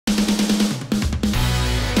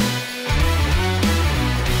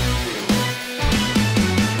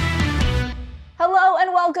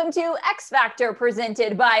welcome to X Factor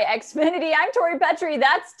presented by Xfinity. I'm Tori Petrie.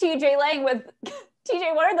 That's TJ Lang with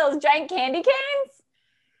TJ. What are those giant candy canes?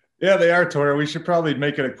 Yeah, they are, Tori. We should probably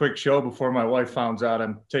make it a quick show before my wife finds out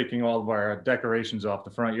I'm taking all of our decorations off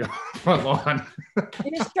the front lawn.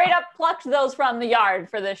 You just straight up plucked those from the yard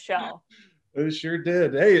for this show. It sure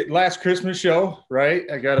did. Hey, last Christmas show, right?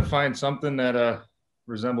 I got to find something that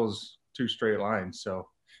resembles two straight lines. So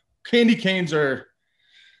candy canes are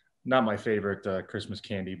not my favorite Christmas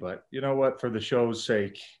candy, but you know what? For the show's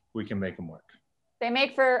sake, we can make them work. They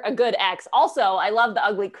make for a good X. Also, I love the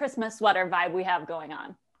ugly Christmas sweater vibe we have going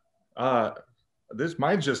on.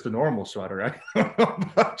 Mine's just a normal sweater. I don't know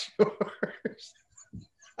about yours.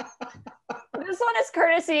 This one is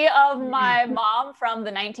courtesy of my mom from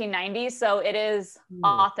the 1990s, so it is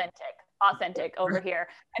authentic over here.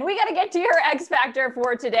 And we got to get to your X Factor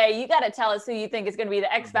for today. You got to tell us who you think is going to be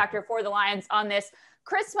the X Factor for the Lions on this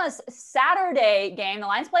Christmas Saturday game. The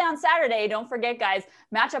Lions play on Saturday. Don't forget, guys,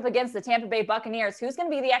 match up against the Tampa Bay Buccaneers. Who's going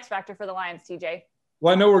to be the X Factor for the Lions, TJ?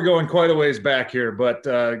 Well, I know we're going quite a ways back here, but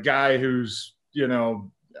a guy who's,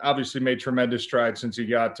 obviously made tremendous strides since he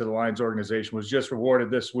got to the Lions organization was just rewarded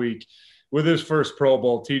this week with his first Pro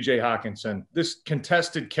Bowl, T.J. Hockenson. This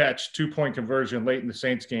contested catch, 2-point conversion late in the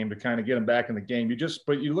Saints game to kind of get him back in the game.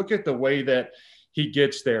 But you look at the way that he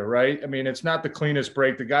gets there, right? I mean, it's not the cleanest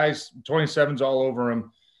break. The guy's 27's all over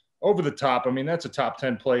him, over the top. I mean, that's a top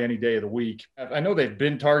 10 play any day of the week. I know they've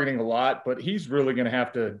been targeting a lot, but he's really going to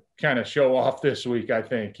have to kind of show off this week, I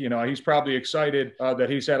think. He's probably excited that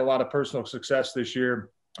he's had a lot of personal success this year.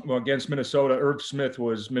 Well, against Minnesota, Irv Smith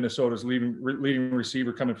was Minnesota's leading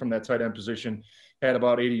receiver coming from that tight end position, had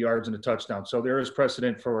about 80 yards and a touchdown. So there is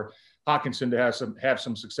precedent for Hockenson to have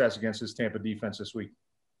some success against this Tampa defense this week.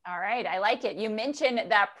 All right, I like it. You mentioned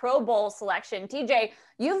that Pro Bowl selection. TJ,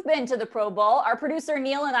 you've been to the Pro Bowl. Our producer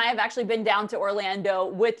Neil and I have actually been down to Orlando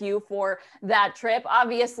with you for that trip.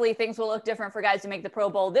 Obviously, things will look different for guys who make the Pro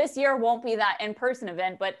Bowl this year. Won't be that in-person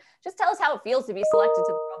event, but just tell us how it feels to be selected to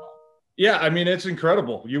the Pro Bowl. Yeah, I mean, it's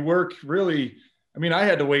incredible. You work really – I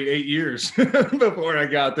had to wait 8 years before I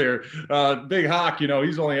got there. Big Hawk,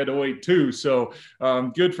 he's only had to wait 2. So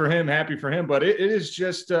good for him, happy for him. But it is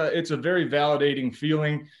just it's a very validating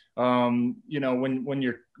feeling. When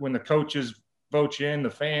the coaches vote you in, the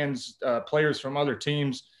fans, players from other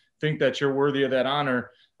teams think that you're worthy of that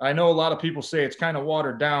honor. I know a lot of people say it's kind of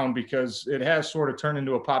watered down because it has sort of turned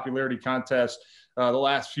into a popularity contest the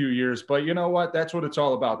last few years. But you know what? That's what it's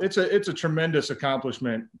all about. It's a tremendous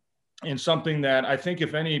accomplishment. And something that I think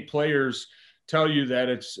if any players tell you that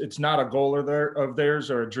it's not a goal of theirs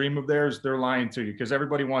or a dream of theirs, they're lying to you, because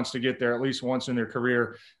everybody wants to get there at least once in their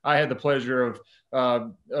career. I had the pleasure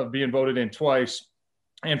of being voted in twice.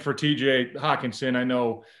 And for TJ Hockenson, I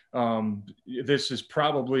know this is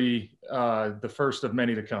probably the first of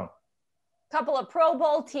many to come. Couple of Pro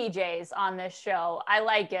Bowl TJs on this show. I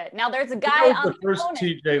like it. Now there's a guy on the first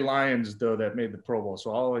TJ Lions though that made the Pro Bowl,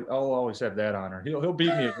 so I'll always have that honor. He'll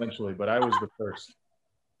beat me eventually, but I was the first.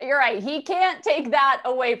 You're right. He can't take that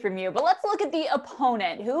away from you. But let's look at the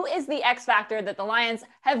opponent. Who is the X Factor that the Lions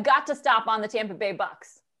have got to stop on the Tampa Bay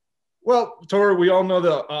Bucs? Well, Tori, we all know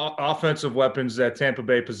the offensive weapons that Tampa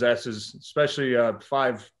Bay possesses, especially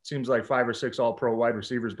 5 or 6 all-pro wide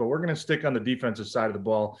receivers. But we're going to stick on the defensive side of the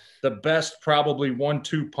ball. The best probably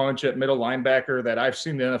 1-2 punch at middle linebacker that I've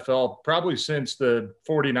seen in the NFL probably since the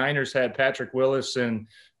 49ers had Patrick Willis and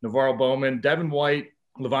Navarro Bowman, Devin White,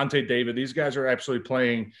 Levante David. These guys are absolutely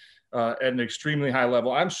playing at an extremely high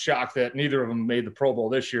level. I'm shocked that neither of them made the Pro Bowl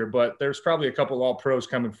this year, but there's probably a couple all-pros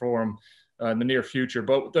coming for them in the near future.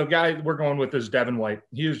 But the guy we're going with is Devin White.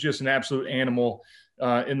 He is just an absolute animal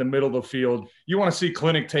in the middle of the field. You want to see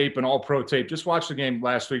clinic tape and all-pro tape. Just watch the game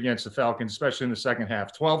last week against the Falcons, especially in the second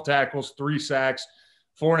half. 12 tackles, 3 sacks,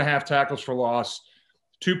 4.5 tackles for loss,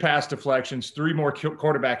 2 pass deflections, 3 more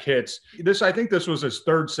quarterback hits. I think this was his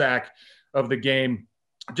 3rd sack of the game.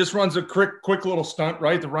 Just runs a quick little stunt,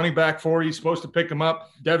 right? The running back forward, he's supposed to pick him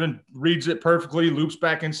up. Devin reads it perfectly, loops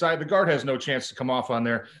back inside. The guard has no chance to come off on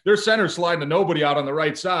there. Their center sliding to nobody out on the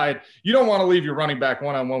right side. You don't want to leave your running back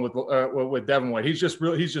one-on-one with Devin White. He's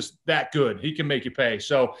just that good. He can make you pay.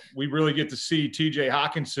 So we really get to see T.J.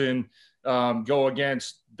 Hockenson go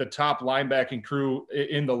against the top linebacking crew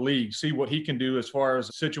in the league, see what he can do as far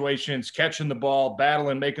as situations, catching the ball,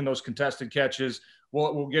 battling, making those contested catches.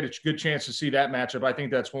 We'll get a good chance to see that matchup. I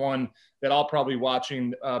think that's one that I'll probably be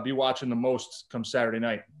watching the most come Saturday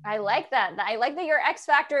night. I like that. I like that your X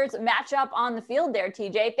Factors match up on the field there,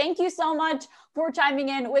 TJ. Thank you so much for chiming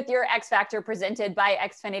in with your X Factor presented by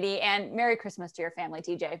Xfinity, and Merry Christmas to your family,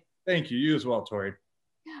 TJ. Thank you. You as well, Tori.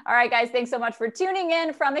 All right, guys. Thanks so much for tuning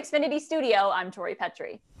in from Xfinity Studio. I'm Tori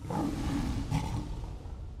Petrie.